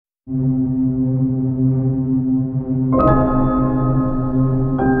Hey!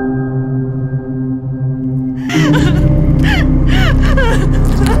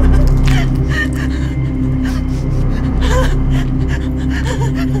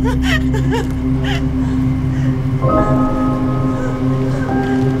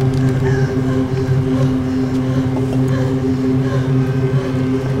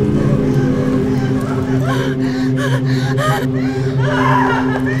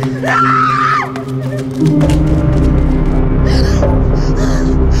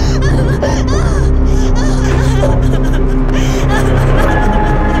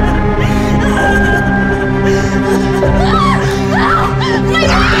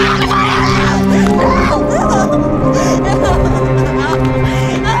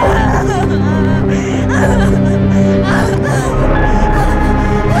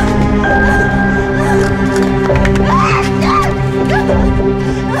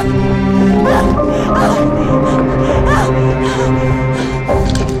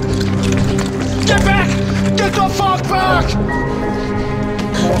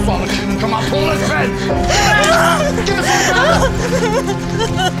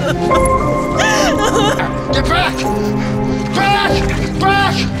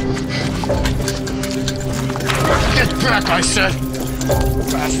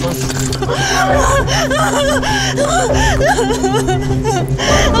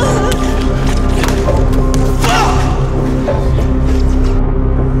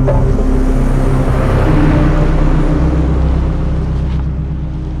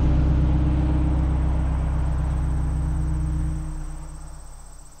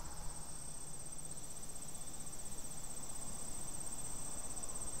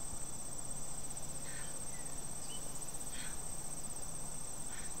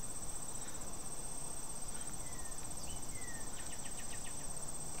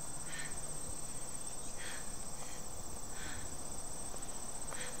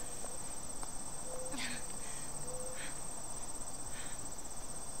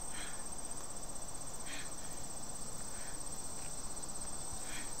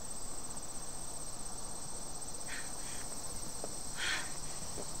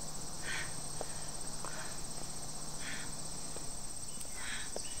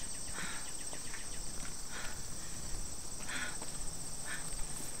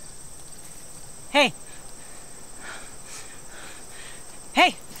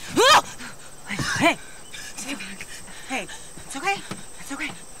 Hey! Hey! Stay back. Hey, it's okay. It's okay.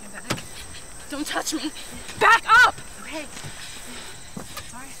 Stay back. Don't touch me. Back up! Okay.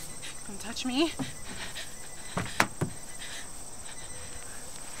 Sorry. Don't touch me.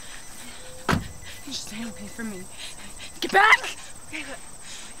 Just stay away from me. Get back! Okay, good.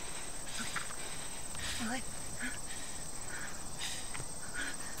 Okay.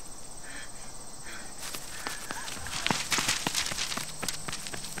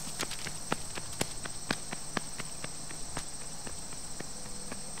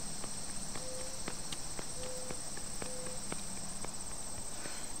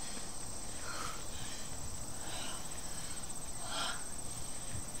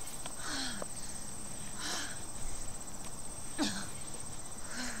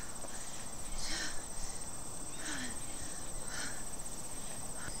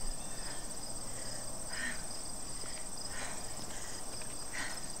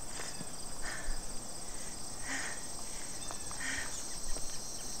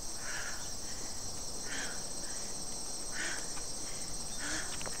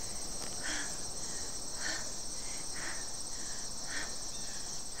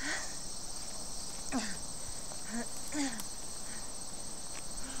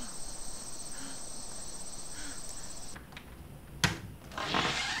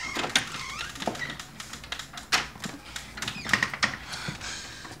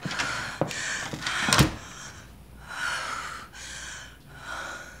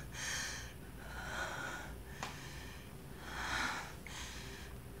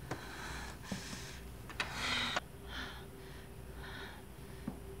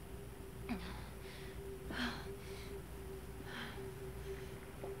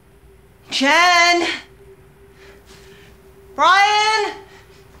 Jen! Brian!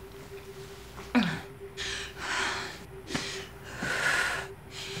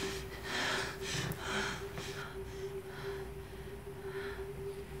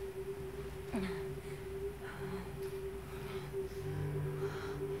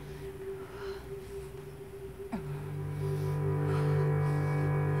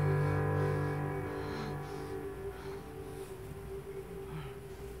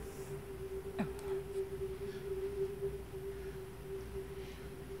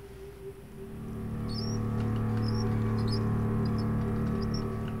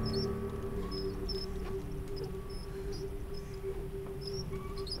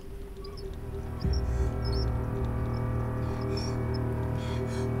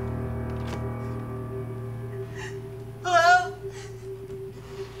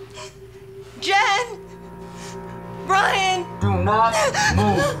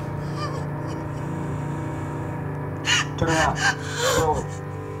 Move. Turn around. Slowly.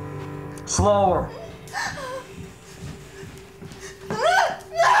 Slower.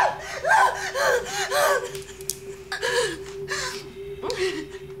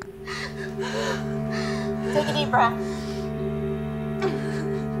 Take a deep breath.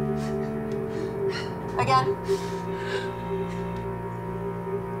 Again.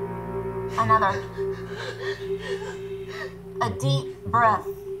 Another. A deep breath.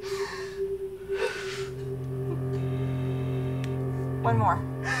 One more.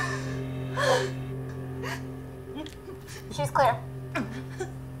 She's clear.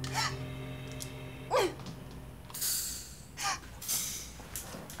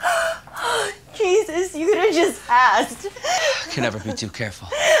 Jesus, you could have just asked. I can never be too careful.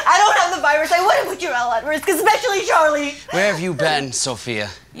 I don't have the virus. I wouldn't put you all at risk, especially Charlie. Where have you been, Sofia?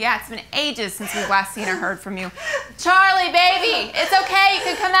 Yeah, it's been ages since we've last seen or heard from you. Charlie, baby, it's okay. You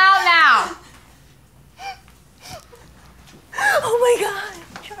can come out now. Oh my God,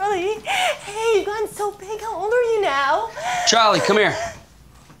 Charlie. Hey, you've gotten so big. How old are you now? Charlie, come here.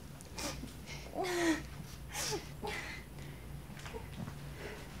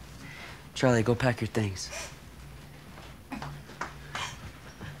 Charlie, go pack your things.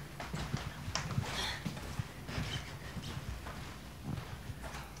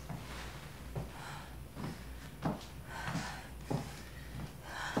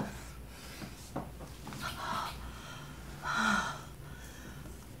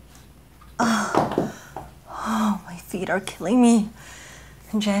 Oh, my feet are killing me.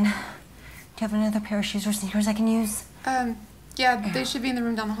 And Jen, do you have another pair of shoes or sneakers I can use? Yeah, they should be in the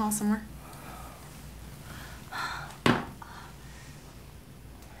room down the hall somewhere.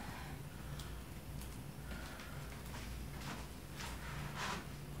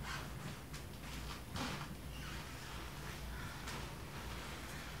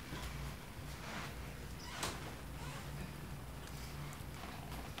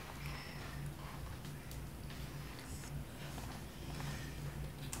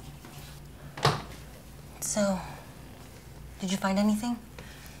 So, did you find anything?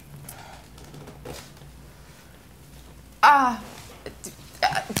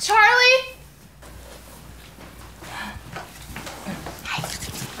 Charlie? Hi.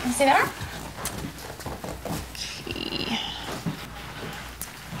 Can you see there? Okay.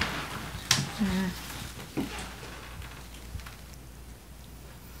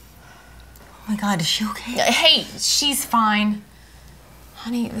 Oh my God, is she okay? Hey, she's fine.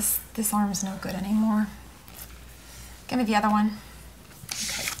 Honey, this arm's no good anymore. Give me the other one.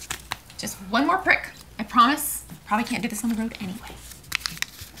 Okay. Just one more prick. I promise. Probably can't do this on the road anyway.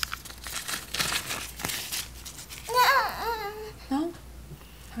 No?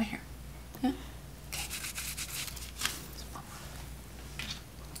 Come here. Yeah? Okay. Just one more.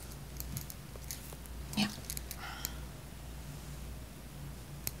 Yeah.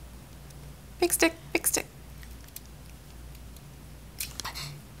 Big stick, big stick.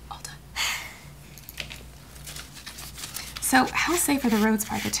 All done. So, how safe are the roads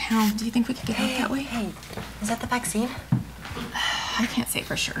by the town? Do you think we could get out that way? Hey, is that the vaccine? I can't say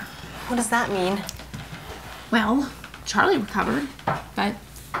for sure. What does that mean? Well, Charlie recovered, but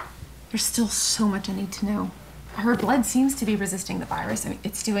there's still so much I need to know. Her blood seems to be resisting the virus. I mean,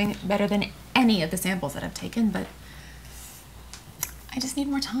 it's doing better than any of the samples that I've taken, but I just need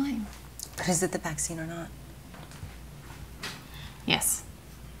more time. But is it the vaccine or not? Yes,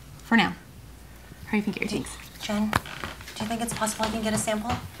 for now. Hurry up and get your things. Jen, do you think it's possible I can get a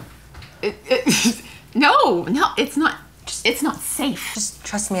sample? No, it's not. It's not safe. Just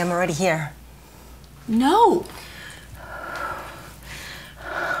trust me, I'm already here. No.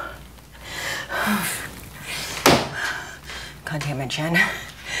 God damn it, Jen.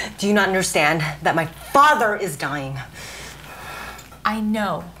 Do you not understand that my father is dying? I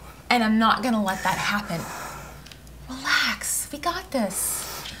know, and I'm not gonna let that happen. Relax, we got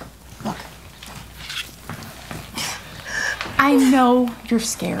this. Look. I know you're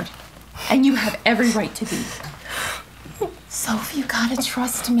scared, and you have every right to be. Soph, you gotta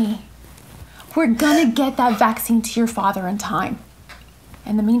trust me. We're gonna get that vaccine to your father in time.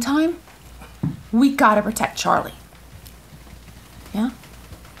 In the meantime, we gotta protect Charlie. Yeah?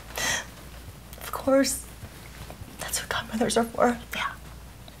 Of course. That's what godmothers are for. Yeah.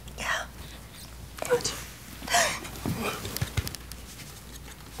 Yeah. Good.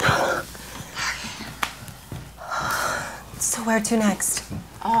 So where to next?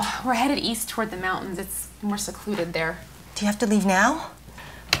 Oh, we're headed east toward the mountains. It's more secluded there. Do you have to leave now?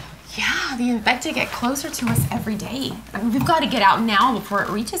 Yeah, the infected get closer to us every day. I mean, we've got to get out now before it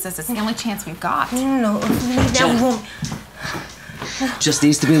reaches us. It's the only chance we've got. No. If we leave now, we won't. Just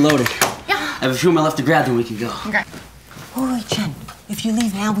needs to be loaded. Yeah. I have a few more left to grab, then we can go. Okay. Wait, Jen. If you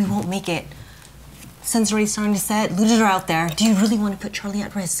leave now, we won't make it. Sun's already starting to set. Looters are out there. Do you really want to put Charlie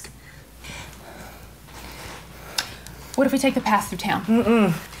at risk? What if we take the path through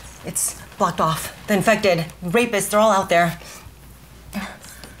town? It's blocked off. The infected, rapists, they're all out there.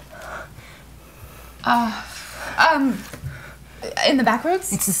 In the back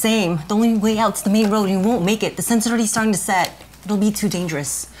roads? It's the same. The only way out's the main road. You won't make it. The sun's already starting to set. It'll be too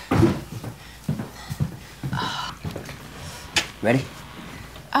dangerous. Ready?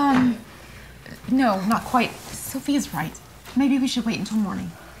 No, not quite. Sophia's right. Maybe we should wait until morning.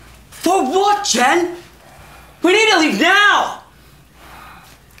 For what, Jen? We need to leave now!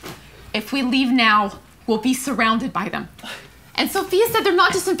 If we leave now, we'll be surrounded by them. And Sophia said they're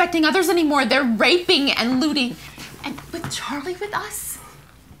not just infecting others anymore, they're raping and looting. And with Charlie with us,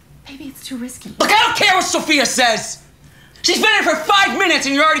 maybe it's too risky. Look, I don't care what Sofia says! She's been here for 5 minutes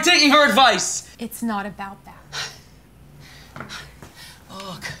and you're already taking her advice! It's not about that.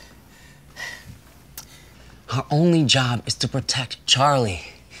 Look. Our only job is to protect Charlie,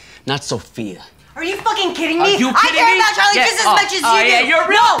 not Sofia. Are you fucking kidding me? Are you I kidding care me? about Charlie just as much as you do. Yeah, you're a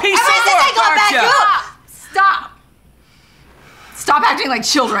real piece of ever since work, I got aren't back, ya? Stop! Stop acting like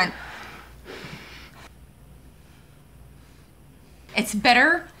children. It's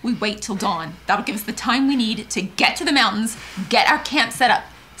better we wait till dawn. That'll give us the time we need to get to the mountains, get our camp set up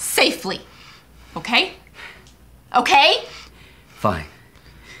safely. Okay? Okay? Fine.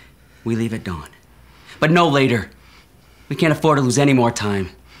 We leave at dawn. But no later. We can't afford to lose any more time.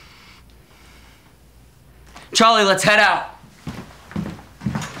 Charlie, let's head out.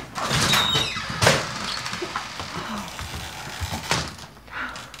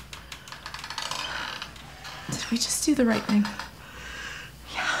 Did we just do the right thing?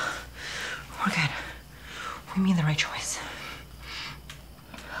 We're good. We made the right choice.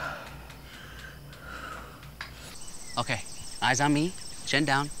 Okay, eyes on me, chin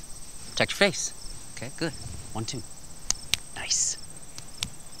down. Protect your face. Okay, good. 1, 2. Nice.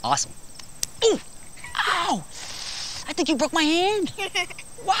 Awesome. Ooh! Ow! I think you broke my hand.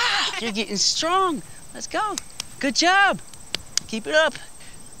 Wow, you're getting strong. Let's go. Good job. Keep it up.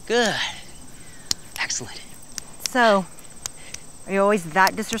 Good. Excellent. So, are you always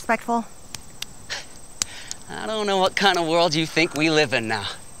that disrespectful? I don't know what kind of world you think we live in now.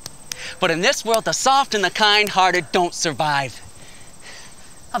 But in this world, the soft and the kind-hearted don't survive.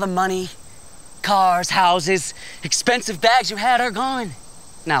 All the money, cars, houses, expensive bags you had are gone.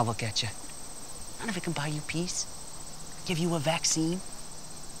 Now look at you. None of it can buy you peace, give you a vaccine.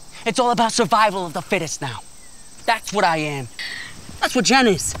 It's all about survival of the fittest now. That's what I am. That's what Jen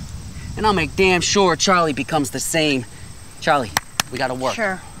is. And I'll make damn sure Charlie becomes the same. Charlie, we gotta work.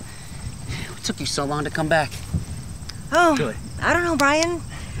 Sure. What took you so long to come back? Oh, Good. I don't know, Brian.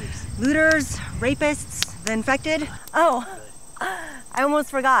 Looters, rapists, the infected. Oh, I almost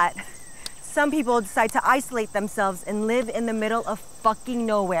forgot. Some people decide to isolate themselves and live in the middle of fucking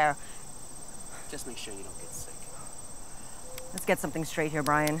nowhere. Just make sure you don't get sick. Let's get something straight here,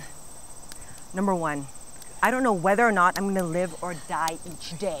 Brian. Number 1, I don't know whether or not I'm gonna live or die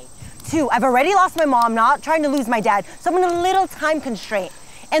each day. 2, I've already lost my mom, not trying to lose my dad, so I'm in a little time constraint.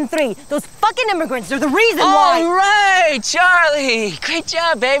 And 3, those fucking immigrants, they're the reason why. All right, Charlie. Great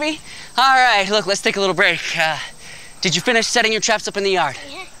job, baby. All right, look, let's take a little break. Did you finish setting your traps up in the yard?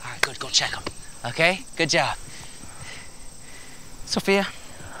 Yeah. All right, good, go check them. Okay, good job. Sofia,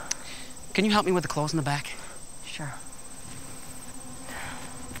 can you help me with the clothes in the back? Sure.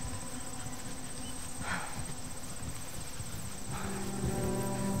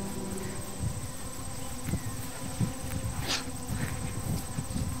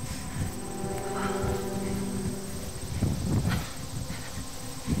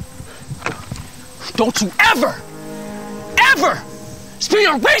 Don't you ever spew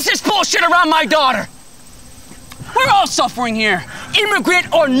your racist bullshit around my daughter. We're all suffering here,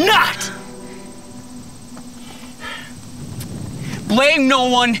 immigrant or not. Blame no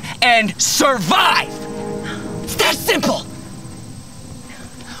one and survive. It's that simple.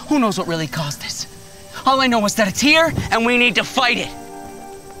 Who knows what really caused this? All I know is that it's here and we need to fight it.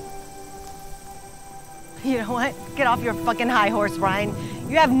 You know what? Get off your fucking high horse, Brian.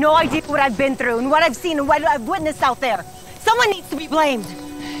 You have no idea what I've been through and what I've seen and what I've witnessed out there. Someone needs to be blamed.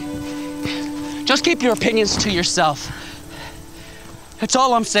 Just keep your opinions to yourself. That's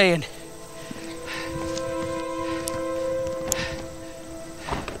all I'm saying.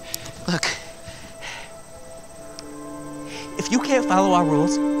 Look, if you can't follow our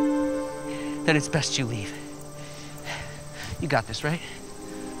rules, then it's best you leave. You got this, right?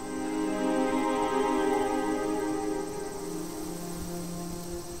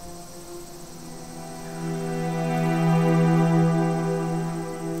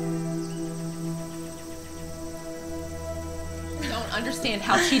 understand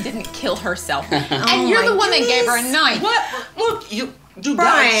how she didn't kill herself. And you're the one that gave her a knife. What? Look, you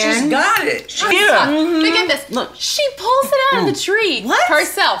got it. She's got it. But get this. Look. She pulls it out of the tree. What?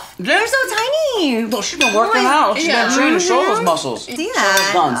 Herself. They're so tiny. Well, she's been working out. She's been training to show those muscles. Yeah.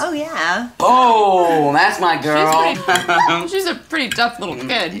 Oh, yeah. Oh, that's my girl. She's a pretty tough little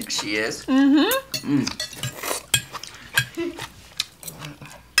kid. She is.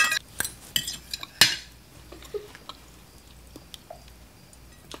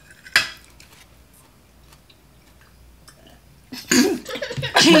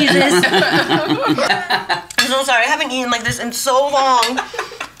 Jesus. I'm so sorry. I haven't eaten like this in so long.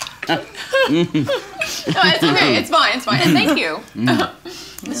 No, it's okay. It's fine. It's fine. And thank you.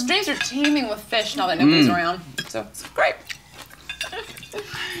 The streams are teeming with fish now that nobody's around. So it's great.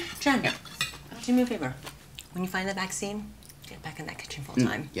 Jen, do me a favor. When you find the vaccine, get back in that kitchen full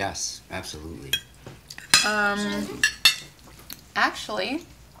time. Yes, absolutely. Actually,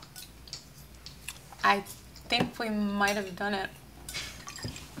 I think we might have done it.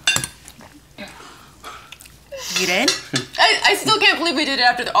 You did? I still can't believe we did it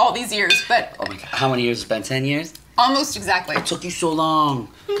after all these years, but Oh my God. How many years has it been? 10 years? almost exactly. It took you so long.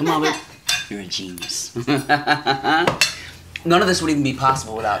 Come on, babe. You're a genius. None of this would even be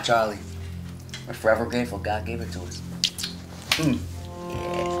possible without Charlie. We're forever grateful God gave it to us.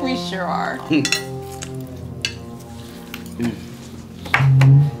 We sure are.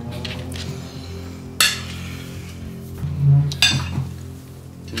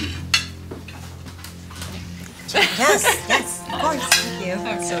 Yes, yes, of course. Thank you.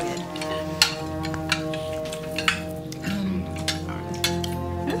 That's so good.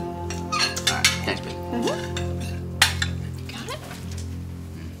 All right, thanks, babe. Got it?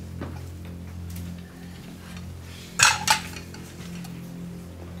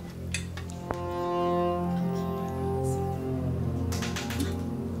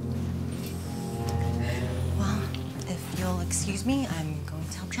 Well, if you'll excuse me, I'm going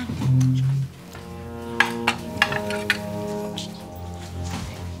to help Jen.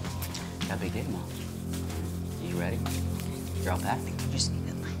 Got a big day tomorrow. You ready? You're all packed? You just need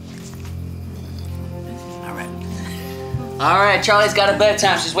it. All right. All right, Charlie's got a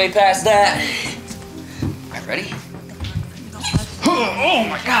bedtime. She's way past that. All right, ready? Oh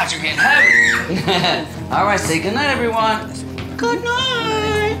my God, you're getting heavy. All right, say goodnight, everyone. Good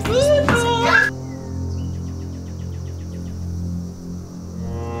night. Good night.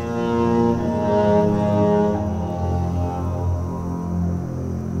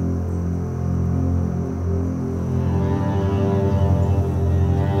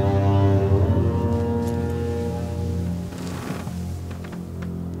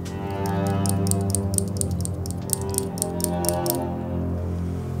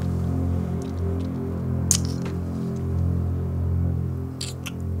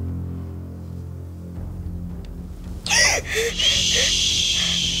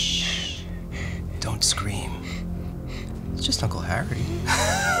 Don't scream. It's just Uncle Harry.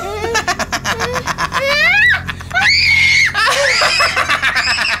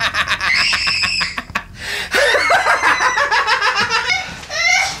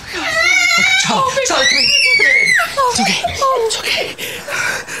 Charlie, come here. It's okay. It's okay.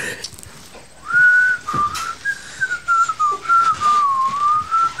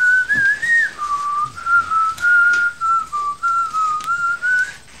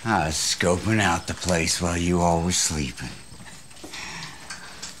 I was scoping out the place while you all were sleeping.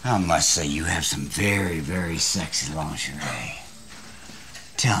 I must say you have some very, very sexy lingerie.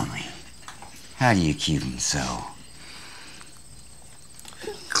 Tell me, how do you keep them so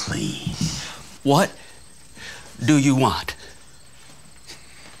clean? What do you want?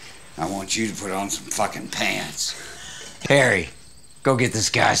 I want you to put on some fucking pants. Harry, go get this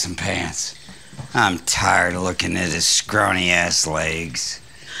guy some pants. I'm tired of looking at his scrawny-ass legs.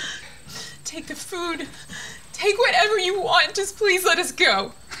 Take the food. Take whatever you want. Just please let us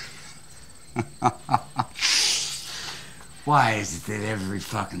go. Why is it that every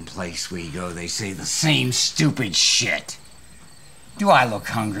fucking place we go they say the same stupid shit? Do I look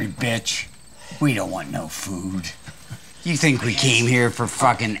hungry, bitch? We don't want no food. You think we came here for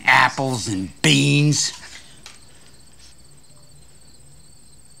fucking apples and beans?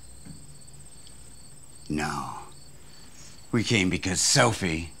 No. We came because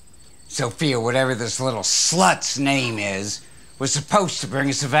Sofia, whatever this little slut's name is, was supposed to bring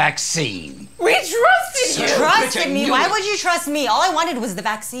us a vaccine. We trusted you. Trusted me? Why would you trust me? All I wanted was the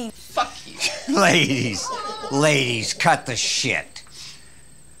vaccine. Fuck you. Ladies, cut the shit.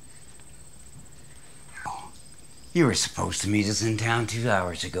 You were supposed to meet us in town 2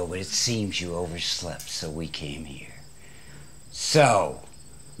 hours ago, but it seems you overslept, so we came here. So,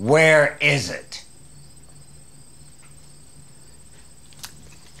 where is it?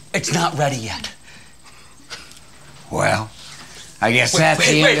 It's not ready yet. Well, I guess that's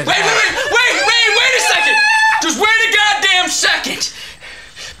the end of that. Wait a second! Just wait a goddamn second!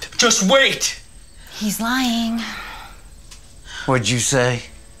 Just wait! He's lying. What'd you say?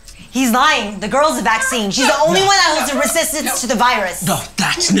 He's lying. The girl's a vaccine. She's the only one that holds a resistance to the virus. No,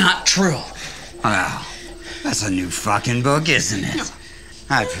 that's not true. Well, that's a new fucking book, isn't it?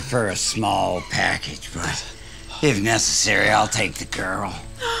 I prefer a small package, but if necessary, I'll take the girl.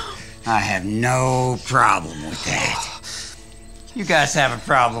 I have no problem with that. You guys have a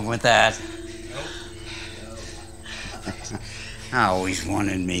problem with that? I always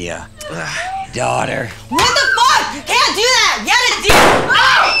wanted me a daughter. What the fuck? You can't do that! You gotta do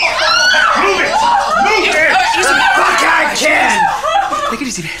Move it! Fuck, I can! Take it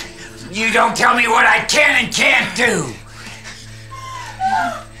easy, man. You don't tell me what I can and can't do.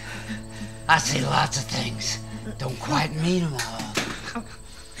 I say lots of things. Don't quite mean them all.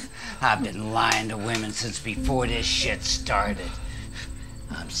 I've been lying to women since before this shit started.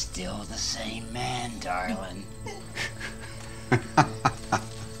 I'm still the same man, darling.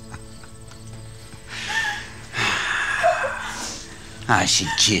 I should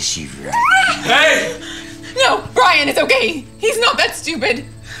kiss you right now. Hey! No, Brian, it's okay. He's not that stupid.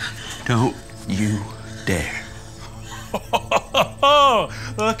 Don't you dare.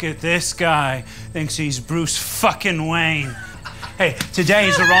 Look at this guy. Thinks he's Bruce fucking Wayne. Hey,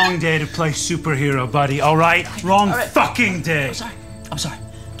 today's the wrong day to play superhero, buddy, all right? Wrong fucking day. I'm sorry.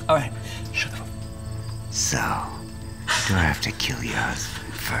 All right. Shut up. So, do I have to kill your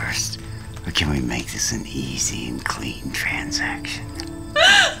husband first? Or can we make this an easy and clean transaction?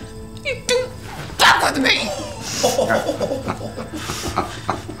 You do fuck with me.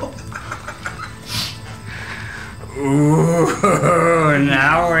 Ooh,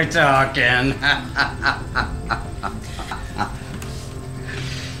 now we're talking.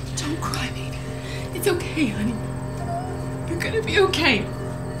 Don't cry, baby. It's okay, honey. You're gonna be okay.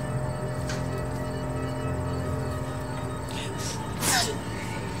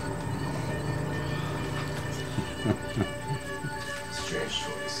 Strange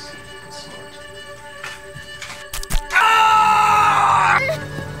choice. Smart.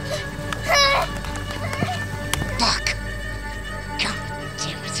 Fuck. God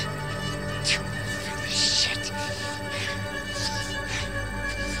damn it. Shit.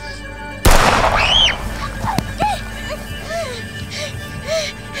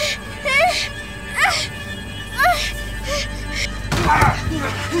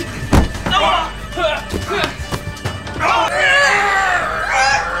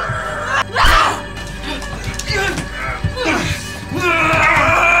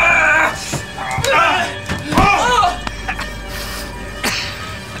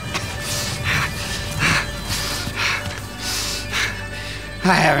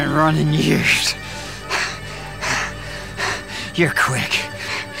 I haven't run in years. You're quick.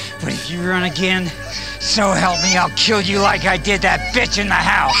 But if you run again, so help me, I'll kill you like I did that bitch in the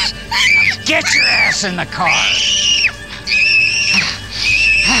house. Get your ass in the car.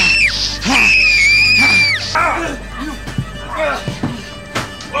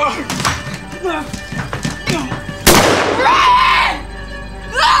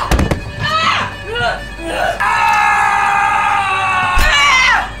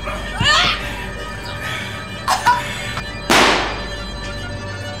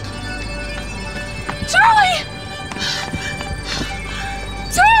 Charlie!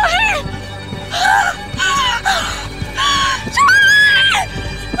 Charlie!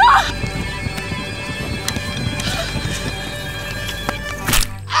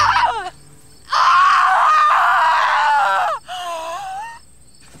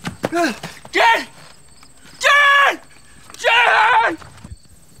 Jen! Jen! Jen!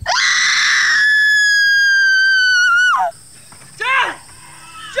 Jen!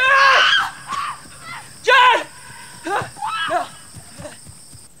 Jen! Jen!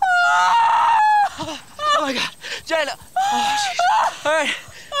 Oh my God, Jen! Oh, jeez.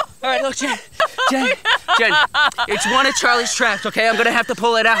 All right, look, Jen, it's one of Charlie's traps, okay? I'm gonna have to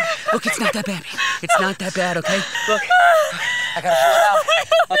pull it out. Look, it's not that bad, baby. It's not that bad, okay? Look, I gotta pull it out,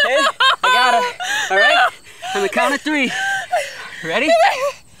 okay? I gotta, all right? On the count of 3. Ready? All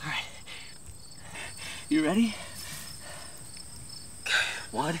right. You ready?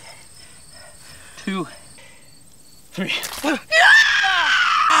 1, 2, 3.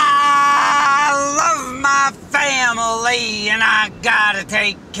 I love my family and I gotta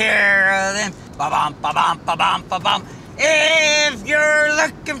take care of them. Ba-bum, ba-bum, ba-bum, ba-bum. If you're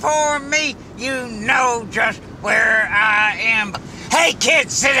looking for me, you know just where I am. Hey,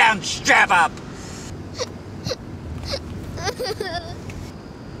 kids, sit down, strap up.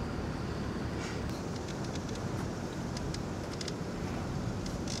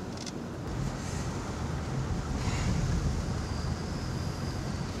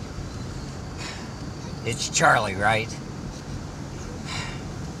 It's Charlie, right?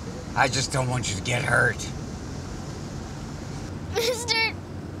 I just don't want you to get hurt. Mister,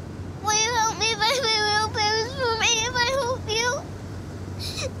 will you help me find my real parents for me if I help you?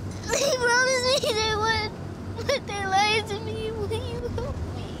 They promised me they would, but they lied to me. Will you help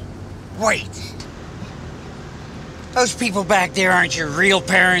me? Wait. Those people back there aren't your real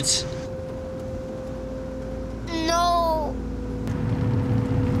parents? No.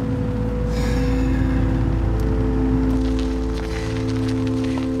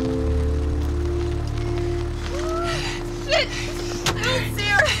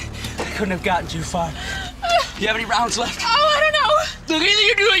 Couldn't have gotten too far. You have any rounds left? Oh, I don't know. Look, either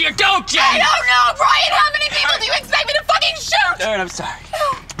you do or you don't, Jane! I don't know, Brian! How many people do you expect me to fucking shoot? All right, I'm sorry.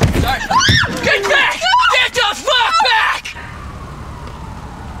 Sorry. Get back! Get the fuck back!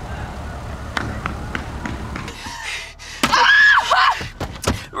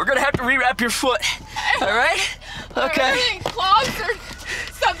 We're gonna have to rewrap your foot. All right? Okay. Are there any clogs or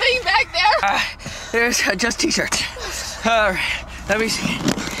something back there? There's just t-shirts. All right. Let me see.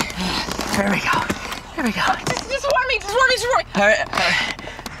 There we go. There we go. Just warm me. Just warm me. Just warm me. All right. All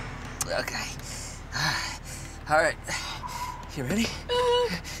right. Okay. All right. You ready?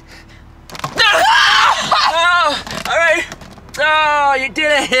 Oh, all right. Oh, you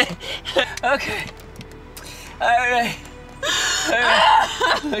did it. Okay. All right. All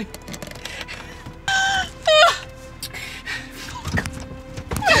right.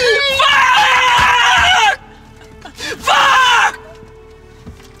 Fuck!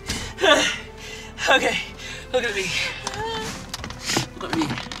 Okay, look at me. Look at me.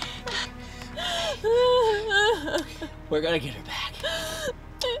 We're gonna get her back.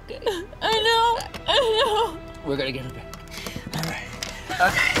 I know. We're gonna get her back. All right.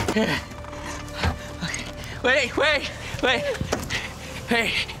 Okay.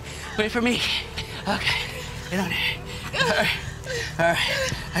 Okay. Wait for me. Okay. Get on here. All right.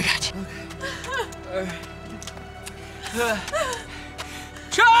 I got you. All right.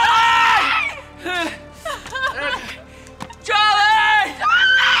 Charlie! Charlie!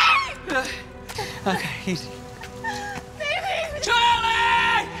 Okay, easy.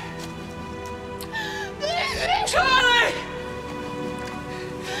 Charlie! Charlie!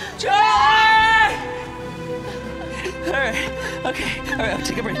 Charlie! All right, okay. All right,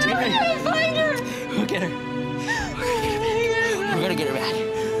 take a break. Find her. We'll get her. We're gonna get her back.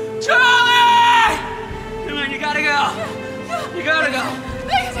 Charlie! Come on, you gotta go. You gotta go.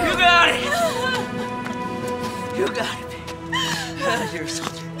 You got it. You got it. You're a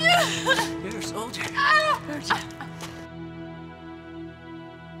soldier. You're a soldier.